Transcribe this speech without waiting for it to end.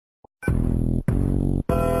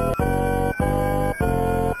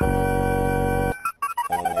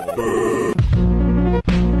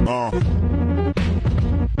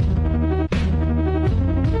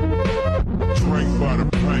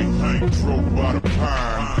by the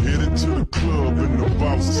pine. Headed to the club in the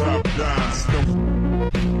boss top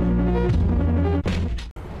down.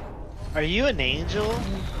 Are you an angel?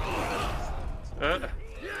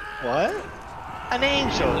 What? An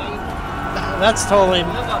angel. That's totally.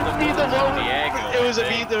 It was a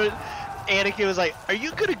me. Anakin was like, "Are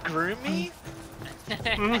you gonna groom me?"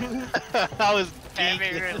 I was.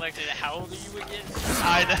 How old are you again?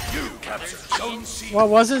 I know. Well,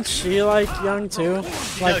 wasn't she like young too?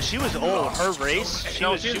 Like, no, she was old. Her race. She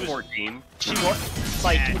was 14. She was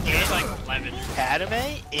like like 11. Padme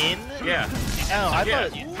in. Yeah. No,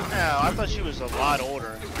 I thought she was a lot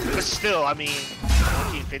older. But still, I mean,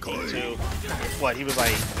 14, 15 too. What he was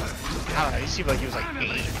like? I don't know. He seemed like he was like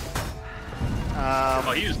 8.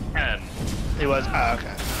 Oh, he was 10. He was. Oh,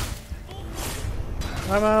 okay.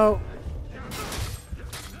 I'm out.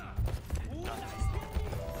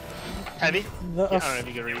 Heavy? The, I don't know if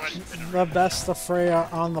you can reach. The best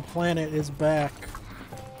Afeera on the planet is back.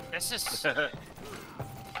 This is.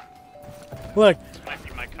 Look. This might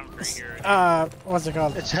be my comfort here. What's it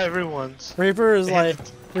called? It's everyone's. Reaper is like,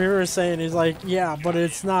 Reaper is saying, he's like, yeah, but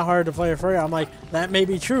it's not hard to play Afeera. I'm like, that may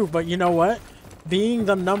be true, but you know what? Being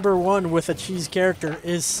the #1 with a cheese character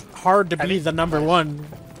is hard to be the #1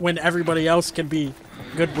 when everybody else can be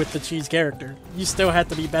good with the cheese character. You still have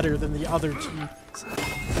to be better than the other cheese.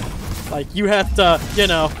 Like, you have to, you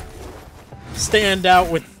know, stand out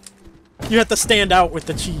with... You have to stand out with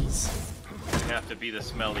the cheese. You have to be the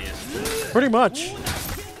smelliest. Pretty much.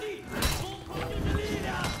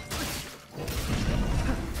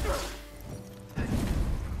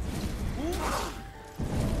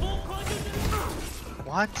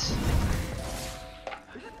 What?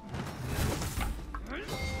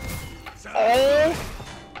 Oh!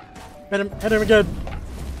 Hit him good.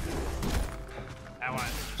 That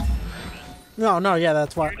one. No, yeah,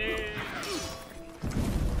 that's why.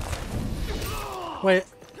 Wait.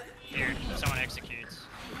 Here, someone executes.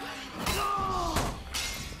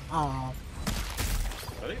 Oh.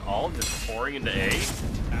 Are they all just pouring into A?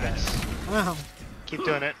 Yes. Wow. Keep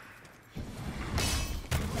doing it.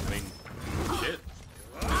 I mean, shit.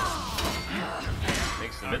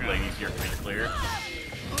 Makes the mid lane easier for me to clear.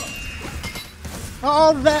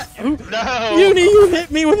 Oh, that. No! Uni, you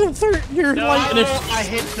hit me with a third. You're No, lightning. I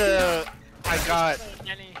hit the. I got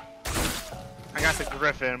the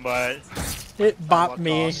Griffin, but It bopped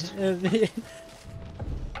me.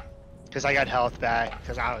 because I got health back.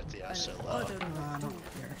 Because I was so low. I don't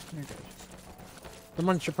care. You're good.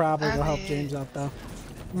 Someone should probably go help James out though.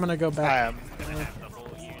 I'm gonna go I back. am. The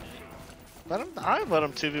whole unit. I let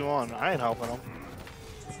him 2v1. I ain't helping him.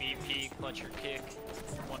 VP, clutch or kick.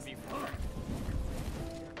 1v4.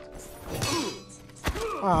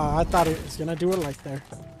 Oh, I thought he was gonna do it like there.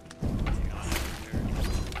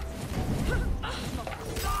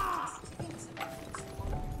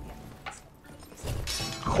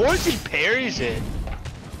 Of course he parries it.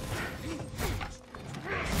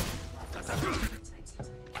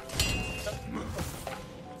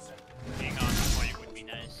 Being on point would be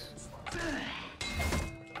nice.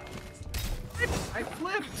 I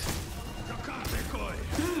flipped!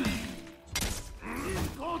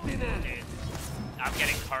 Dude, I'm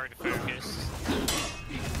getting hard focused.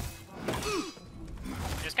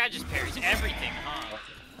 This guy just parries everything, huh?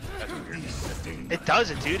 It does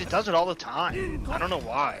it, dude. It does it all the time. I don't know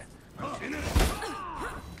why.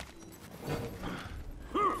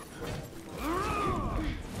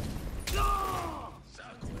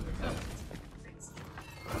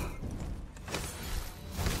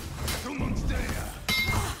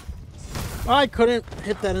 I couldn't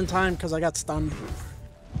hit that in time because I got stunned.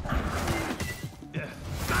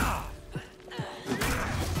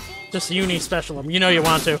 Just uni special him. You know you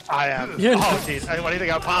want to. I am. Yeah. Oh, jeez. What do you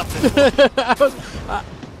think I popped it?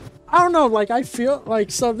 I don't know, like, I feel like,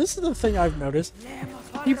 so this is the thing I've noticed.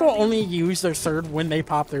 People only use their third when they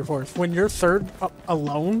pop their fourth. When your third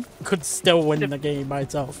alone could still win the game by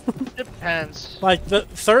itself. Depends. Like, the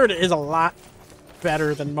third is a lot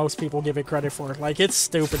better than most people give it credit for. Like, it's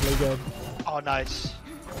stupidly good. Oh, nice.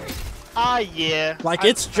 Ah, yeah. Like,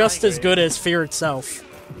 it's just as good as Fear itself.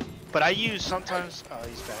 But I use sometimes. Oh,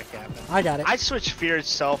 he's backgammon. I got it. I switch Fear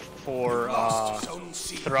itself for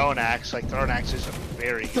Throne Axe. Like, Throne Axe is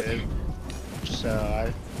very good.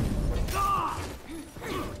 So,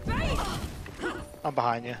 I'm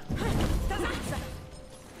behind you.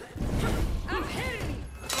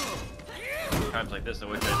 Times like this, I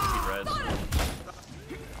wish I had speed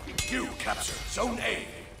reds. You captured Zone A.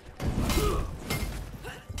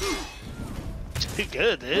 Pretty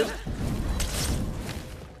good, dude.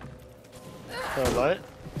 So what?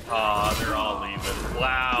 Aw, they're all leaving.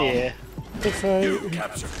 Wow. Yeah. If I...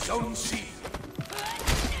 Capture Zone C.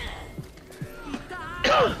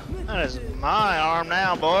 That is my arm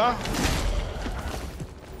now, boy.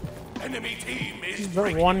 Enemy team is The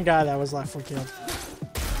breaking. one guy that was left for killed.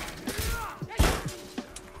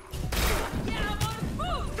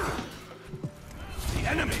 The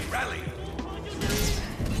enemy rally.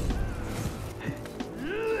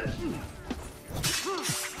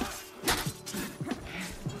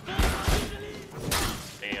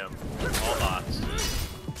 Damn. All bots.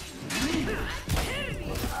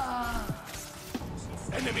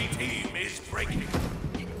 Enemy team is breaking.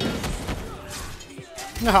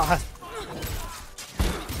 No.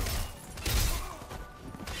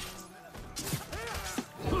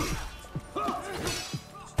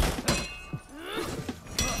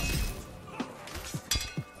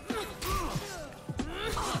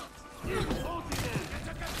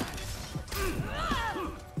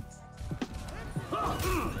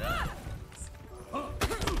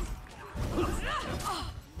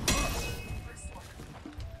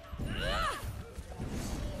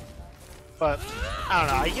 But I don't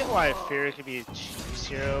know. I get why Afeera could be a cheese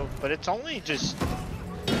hero, but it's only just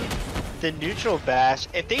the neutral bash.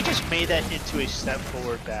 If they just made that into a step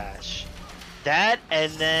forward bash, that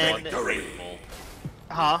and then Victory.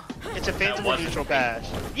 huh? It's a faithful wasn't neutral bash.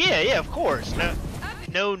 Yeah, of course.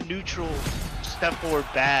 No neutral step forward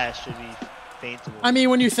bash should be faintable. I mean,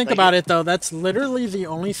 when you think Like, about it, though, that's literally the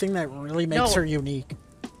only thing that really makes No. her unique.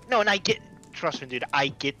 No, and I get. Trust me, dude. I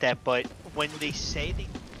get that, but when they say they.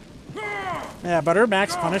 Yeah, but her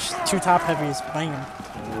max punish 2 top heavies, bam.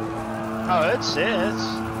 Oh, it's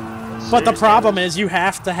But the problem is you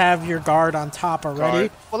have to have your guard on top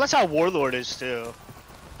already. Well, that's how Warlord is too.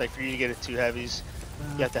 Like for you to get it 2 heavies,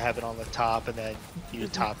 you have to have it on the top, and then you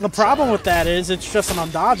top. The problem with that is it's just an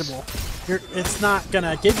undodgeable. It's not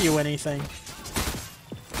gonna give you anything.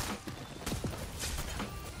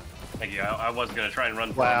 Thank you. I was gonna try and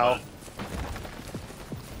run. Wow. For him,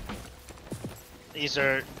 These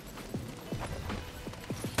are.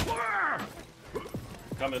 but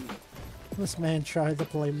coming. This man tried to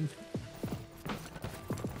play me.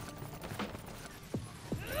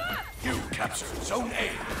 You capture Zone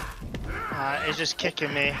A. It's just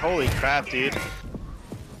kicking me. Holy crap, dude.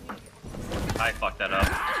 I fucked that up.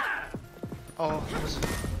 Oh.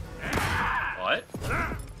 What?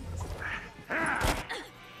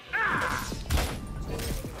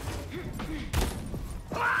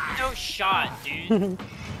 No shot, dude.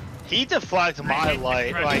 He deflected my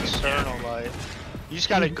light, like external light. You just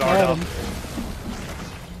gotta guard Got up. him.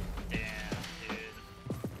 Damn,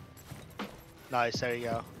 dude. Nice, there you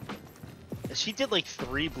go. She did like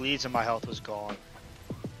 3 bleeds and my health was gone.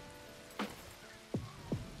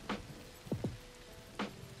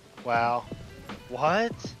 Wow.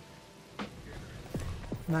 What?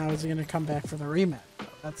 Now is he gonna come back for the rematch?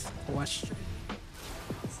 That's the question.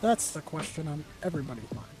 That's the question on everybody's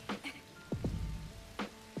mind.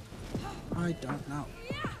 I don't know.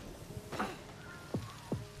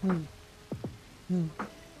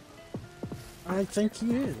 I think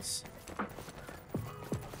he is.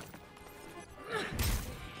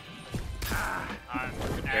 I'm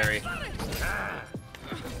Barry. Now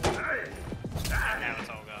it's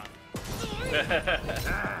all gone.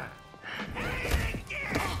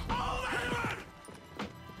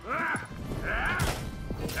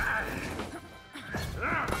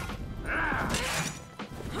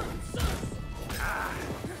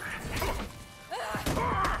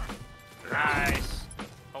 Nice.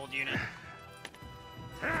 Hold unit.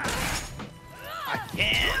 I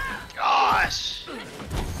can't. Gosh.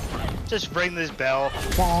 Just ring this bell.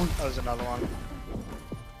 Bonk. That was another one.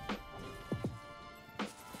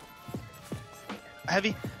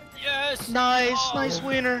 Heavy. Yes. Nice, Oh. nice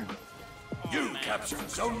winner. You capture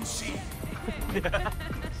Zone C.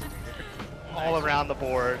 All around the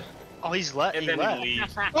board. Oh, he's left. And He then left. he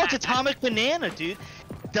leaves. Oh, it's Atomic Banana, dude.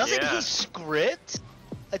 Doesn't Yeah. he script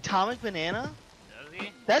Atomic Banana? Does he?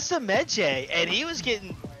 That's the Medjay, and he was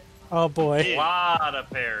getting. Oh boy. Dude. A lot of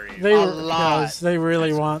parries. They, A lot. guys, they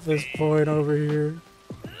really want this point over here.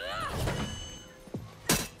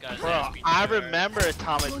 Guys, Bro, that's me I too. remember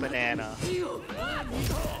Atomic Banana, It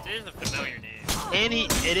is a familiar name. and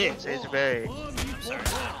it is. It's very. I'm sorry.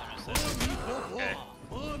 I missed it. Okay.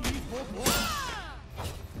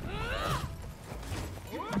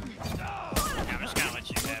 I'm just gonna let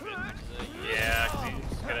you have it. Yeah, 'cause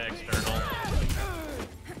he's gonna external.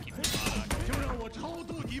 Keep it on.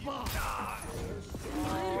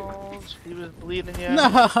 Oh, he was bleeding. Yeah.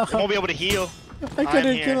 No, He won't be able to heal. I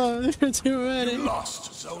couldn't here. kill him. They're too many.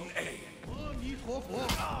 Lost Zone A.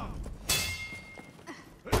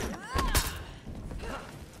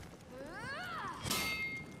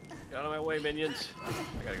 Get out of my way, minions.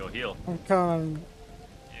 I gotta go heal. I'm coming.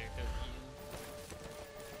 Yeah, go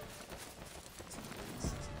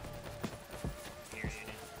heal. Period.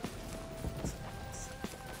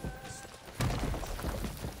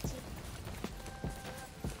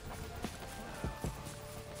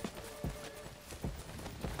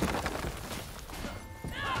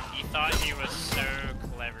 He thought he was so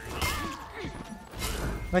clever.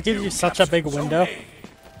 That gives you such a big window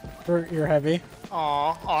for your heavy.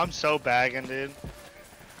 Aw, oh, I'm so bagging, dude.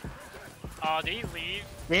 Oh, did he leave?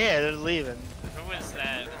 Yeah, they're leaving. Who was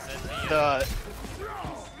that? Was that the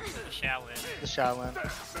Shaolin? The Shaolin.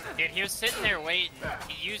 Dude, he was sitting there waiting.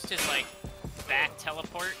 He used his like back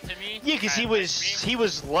teleport to me. Yeah, cause he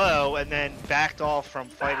was low and then backed off from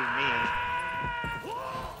fighting me.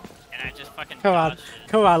 And I just fucking Come on, dodged it.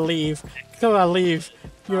 come on, leave. Come on, leave.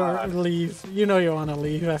 You're leave. You know you want to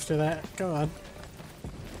leave after that. Come on.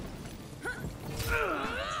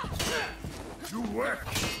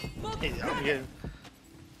 Hey, Hang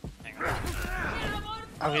on.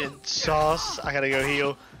 I'm getting sauce. I gotta go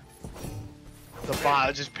heal. The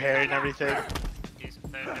bot just parried and everything. He's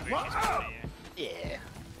coming to you. Yeah.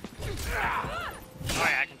 Oh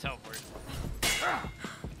yeah, I can teleport.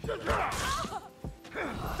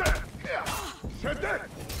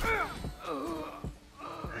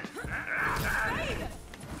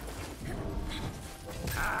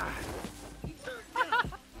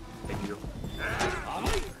 Thank you.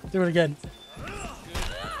 Do it again.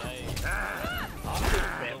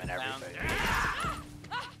 Spamming everything.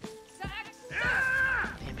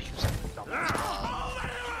 Damn, he was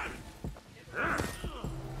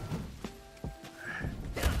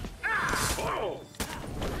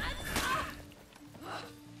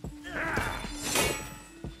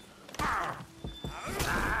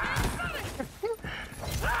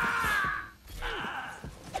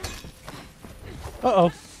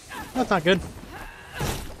Uh-oh. That's not good.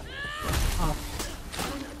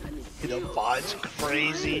 the bot's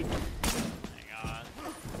crazy. Hang on.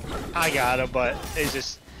 I got him, but it's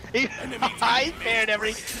just I parried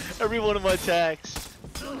every one of my attacks.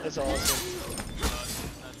 That's awesome.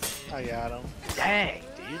 I got him. Dang,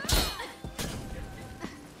 dude.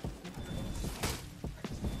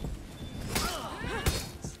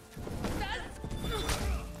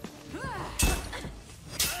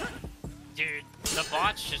 Dude, the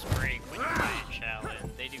bots just break when you play Shaolin.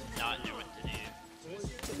 They do not know what to do.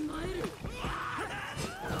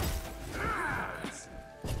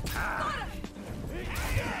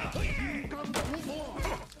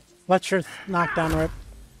 Let your knockdown rip.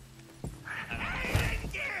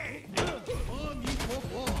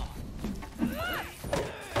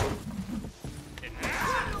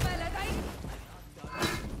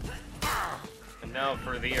 And now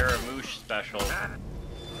for the Aramouche special.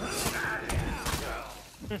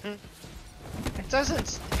 It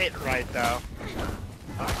doesn't hit right though.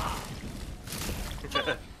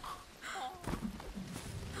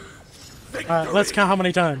 Alright, let's count how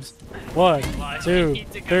many times. 1, Why? 2,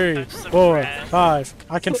 Need to go 3, touch some 4, grass. 5.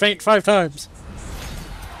 I can faint 5 times.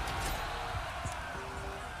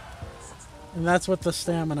 And that's with the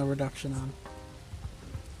stamina reduction on.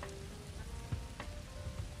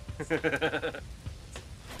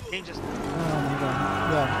 He just Oh my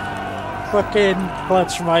god. Yeah. Fucking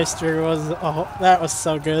Clutchmeister was that was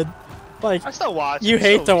so good. Like I still watch. you him.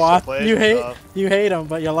 hate to He watch plays you and hate stuff. you hate him,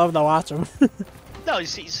 but you love to watch him. No,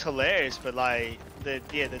 he's hilarious, but like the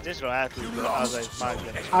digital athlete. I was like, my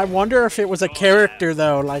goodness. I wonder if it was a character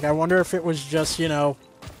though. Like I wonder if it was just, you know,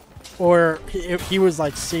 or if he was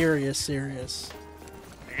like serious.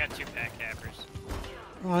 I got 2 pack cappers.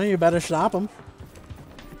 Well, you better stop him.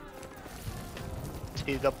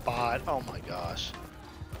 See the bot. Oh my gosh.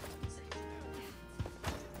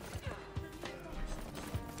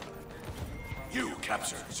 You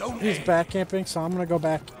captured Zone He's A. back camping, so I'm gonna go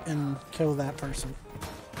back and kill that person.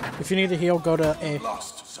 If you need to heal, go to A.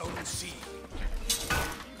 Lost Zone C.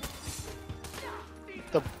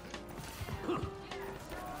 The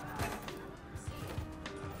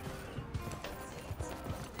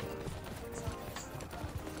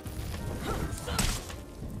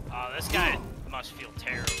Oh, this guy must feel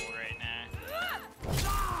terrible right now.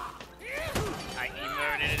 I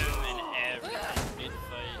emoted him in every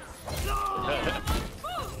mid-fight.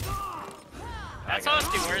 That's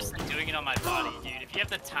honestly worse than doing it on my body, dude. If you have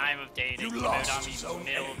the time of day to You emote lost on me Zone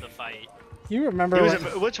middle A. of the fight. You remember he was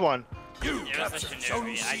when, which one? You It was the captured Zone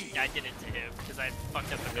Shinobi. C. I did it to him because I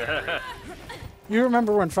fucked up the guard. you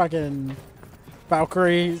remember when fucking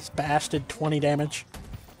Valkyrie's bash did 20 damage?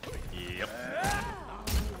 Yep.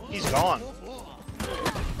 He's gone. Who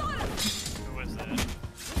was that?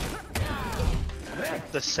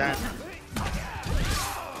 the scent.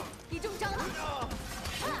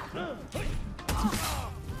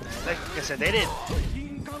 Like I said, they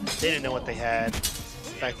didn't know what they had.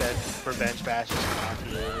 The fact that revenge bash is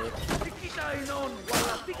confused. Oh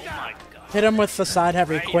my god. Hit him with the side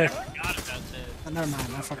heavy Right, quick. I forgot about this. Oh, never mind,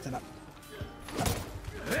 I fucked it up.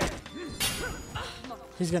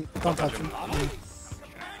 He's gonna. Don't touch him.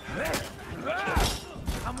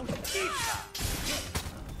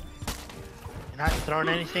 You're not throwing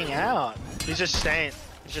anything out. He's just staying.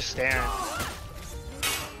 He's just staring.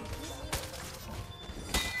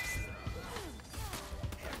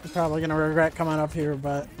 He's probably gonna regret coming up here,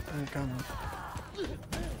 but I'm coming.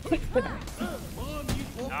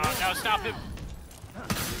 No, stop him.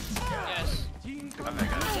 Yes. Okay,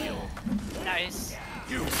 got a heal. Nice.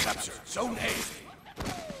 You capture Zone A.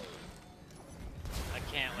 I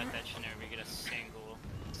can't let that Shinobi get a single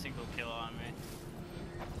kill on me.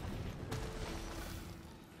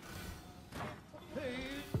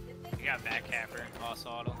 You got back capper, lost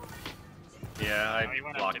auto. Yeah, Oh, you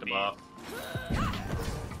went I up blocked to him B. off.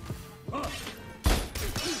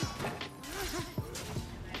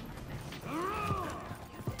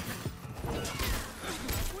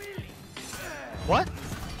 What?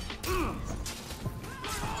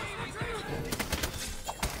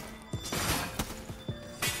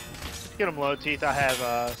 Get him low teeth. I have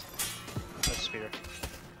a spear.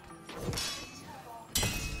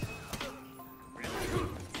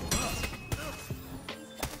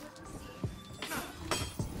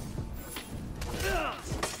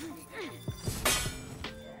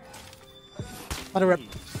 Let it rip.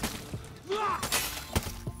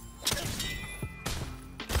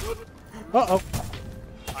 Uh-oh.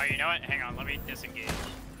 Oh, you know what? Hang on, let me disengage.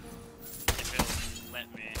 If it'll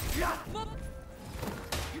let me.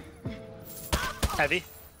 Heavy.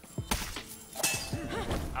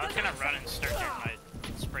 I was gonna run and start doing my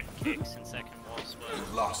sprint kicks and second wall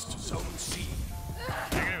split. Lost Zone C. I'm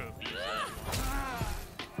gonna abuse that.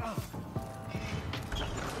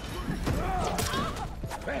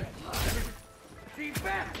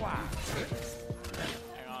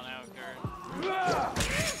 Hang on, Alucard.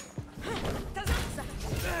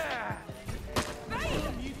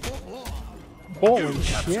 Holy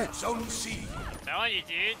shit. Capture Zone C. I'm telling you,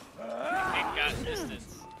 dude. It got distance.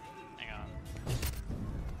 Hang on.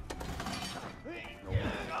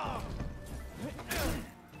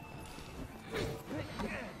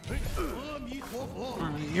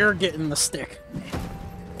 You're getting the stick.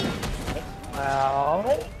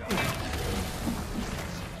 Wow.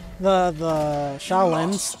 The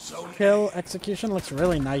Shaolin's kill execution looks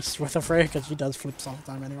really nice with Afeera because she does flips all the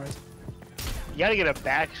time anyways. You gotta get a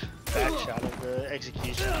back shot of the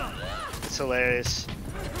execution. It's hilarious.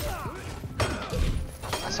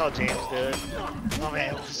 I saw James do it. Oh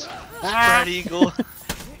man, it was spread eagle.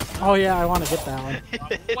 Oh yeah, I want to get that one.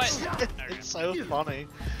 It's so funny.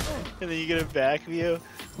 And then you get a back view.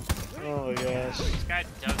 Oh my gosh. This guy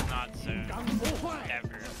does not zone.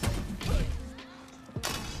 Ever.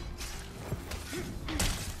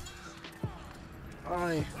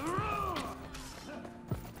 Aye.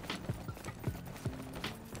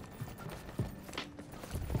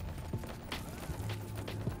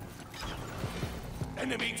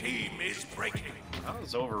 Enemy team is breaking. That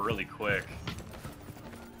was over really quick.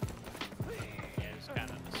 Yeah, it's kind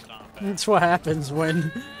of a stomp. That's what happens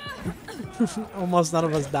when almost none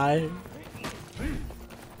of us die.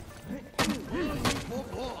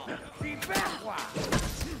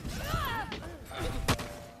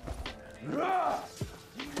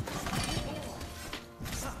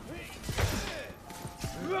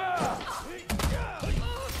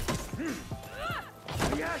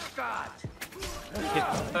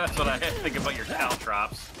 That's what I think about your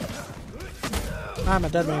caltrops. I'm a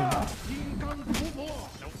dead man.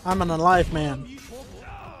 I'm an alive man.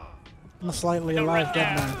 I'm a slightly alive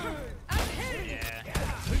dead man.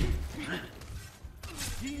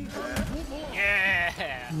 Yeah.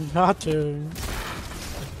 Yeah. Got to.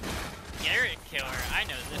 Garrett Killer. I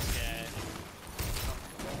know this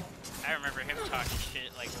guy. I remember him talking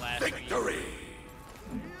shit like last week. Victory.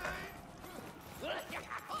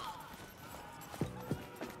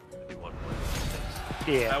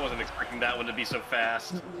 Yeah. I wasn't expecting that one to be so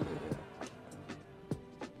fast.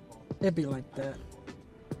 It'd be like that.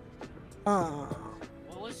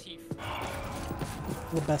 What was he from?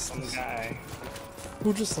 The best Some is. guy.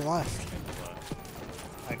 Who just left?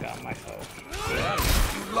 I got myself.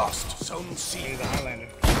 You lost Zone He's C. a Highlander.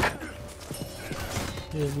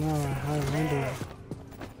 He is now a Highlander.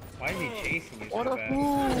 Why is he chasing you so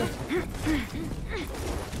bad?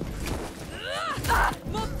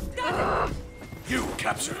 You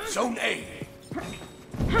captured Zone A.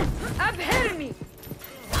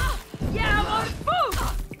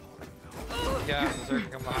 out. The Zerg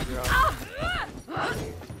can come behind you.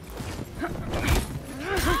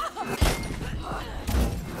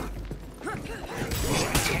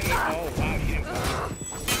 Oh, wow, you didn't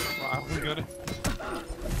Wow, we got it.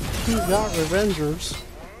 He got Revengers.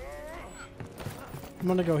 I'm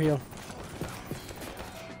gonna go heal.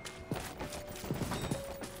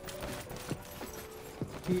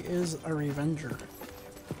 He is a Revenger.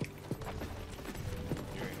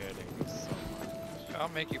 You're hitting so much. I'll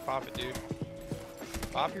make you pop it, dude.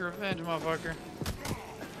 Pop your revenge, motherfucker.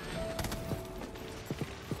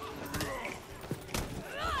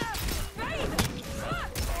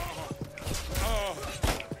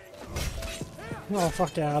 Oh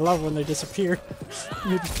fuck yeah, I love when they disappear.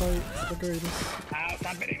 Mid-fight, it's the greatest. Ow,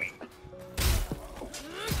 stop hitting me.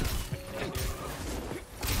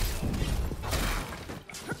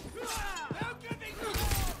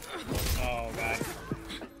 Oh, God.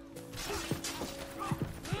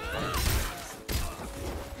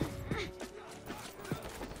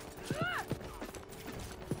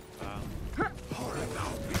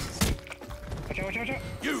 Watch out, watch out, watch out.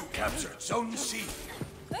 You captured Zone C.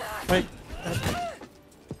 Wait.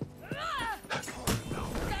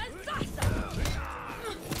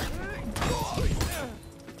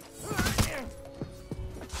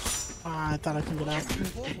 I thought I could get out.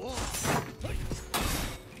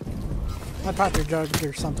 I'd pop your jug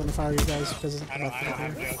or something if I were you guys, because I don't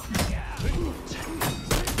have jokes.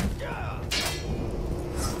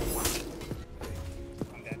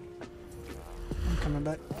 I'm dead. I'm coming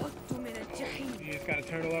back. You just got a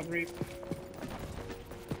turtle up, Reap.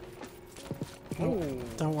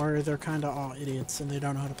 Don't worry, they're kind of all idiots and they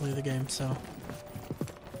don't know how to play the game, so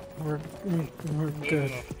we're Gave good.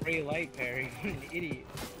 him a free light parry. An idiot.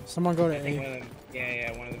 Someone go to I think A. one of them.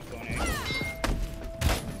 Yeah, one of them's going A.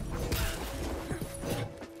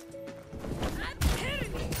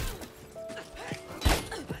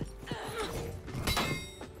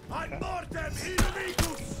 I'm more than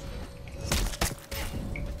enemigos.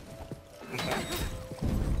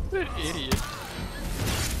 What an idiot.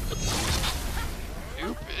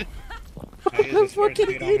 Stupid. I use this first Fucking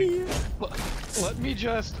dude on me. idiot! Let me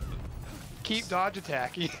just keep dodge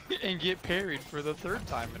attacking and get parried for the third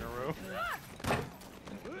time in a row.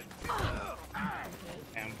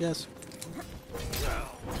 Damn. Yes.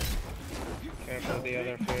 Careful of the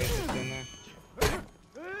other face that's in there.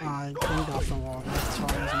 I cleaned off the wall. That's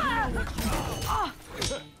fine.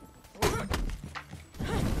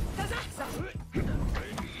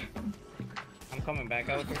 I'm coming back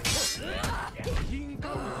out here.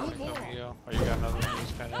 No heal. Oh, you got another one.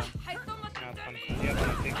 He's kind of. No, it's fine. Yeah, I'm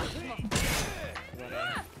gonna take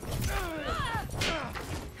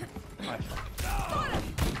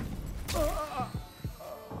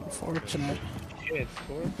Unfortunate. Shit,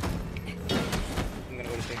 score. I'm gonna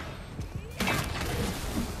go to take.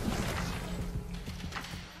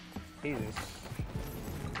 Jesus.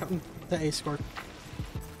 The A scored.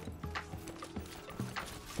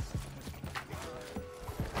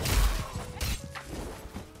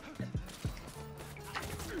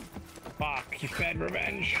 Fuck, you fed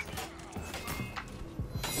revenge.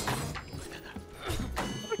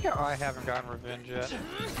 Look how I haven't gotten revenge yet.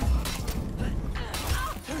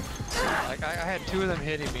 Like, I had two of them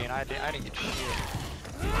hitting me and I didn't get shit.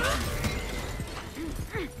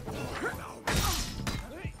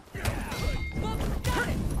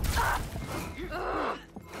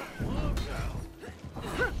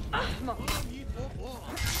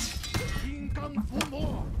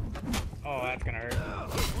 Oh, that's gonna hurt.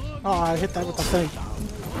 Oh, I hit that with the thing.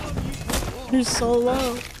 He's so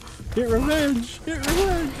low. Get revenge! Get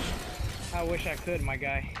revenge! I wish I could, my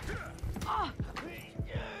guy.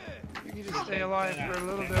 You can just stay alive for a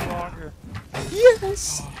little bit longer.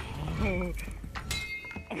 Yes! Oh.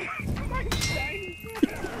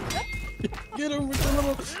 Get him with the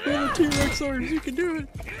little T-Rex swords. You can do it.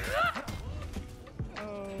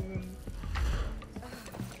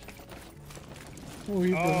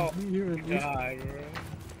 We Oh, believe in you. God, bro.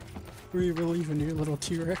 We believe in you, little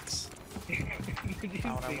T-Rex. Did you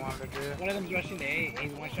Not what see? I wanted to do. One of them's rushing to A.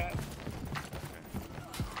 A's one shot.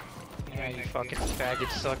 Yeah, you fucking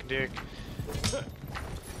faggot suck dick.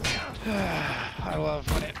 I love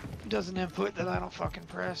when it does an input that I don't fucking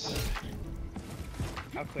press.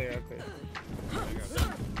 I'll clear, I'll clear.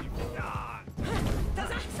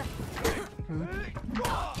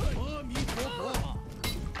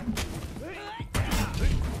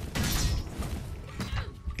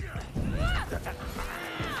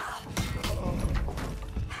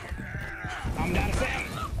 I'm not a fan.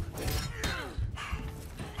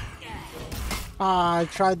 I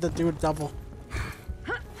tried to do a double.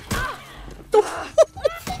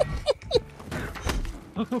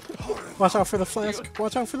 Watch out for the flask.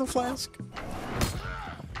 Watch out for the flask.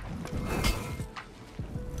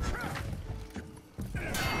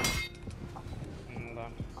 Hold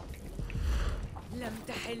on. لم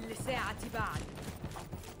تحل ساعتي بعد.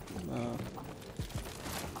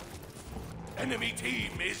 Enemy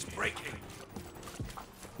team is breaking.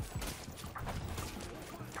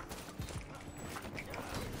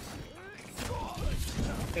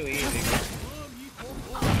 Too easy.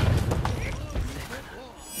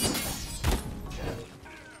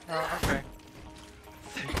 Oh, okay.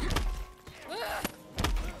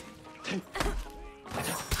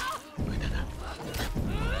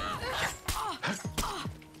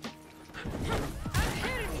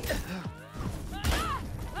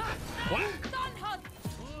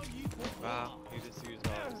 Wow, you just used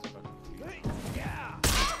all this fucking.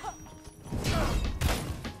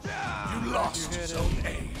 You lost zone A.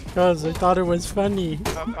 Because I thought it was funny.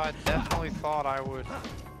 I definitely thought I would.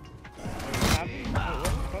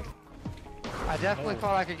 I definitely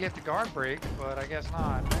thought I could get the guard break, but I guess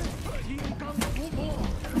not.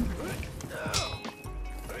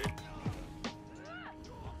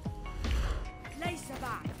 ليس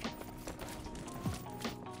بعد.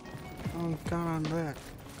 Oh god, I'm back.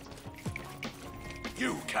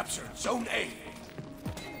 You captured zone A.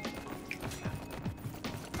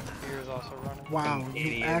 Fear's also running. Wow, you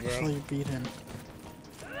Idiot, bro. actually beat him.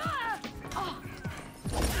 Aw.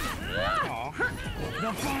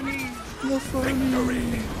 The funny. The funny. Victory.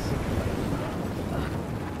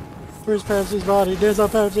 Where's Pepsi's body? There's a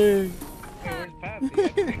Pepsi. Hey, where's Pappy?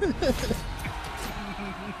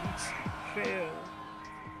 Fail.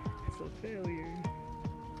 It's a failure.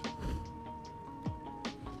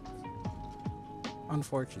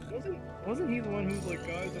 Unfortunate. Wasn't he the one who was like,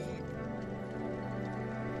 guys, I want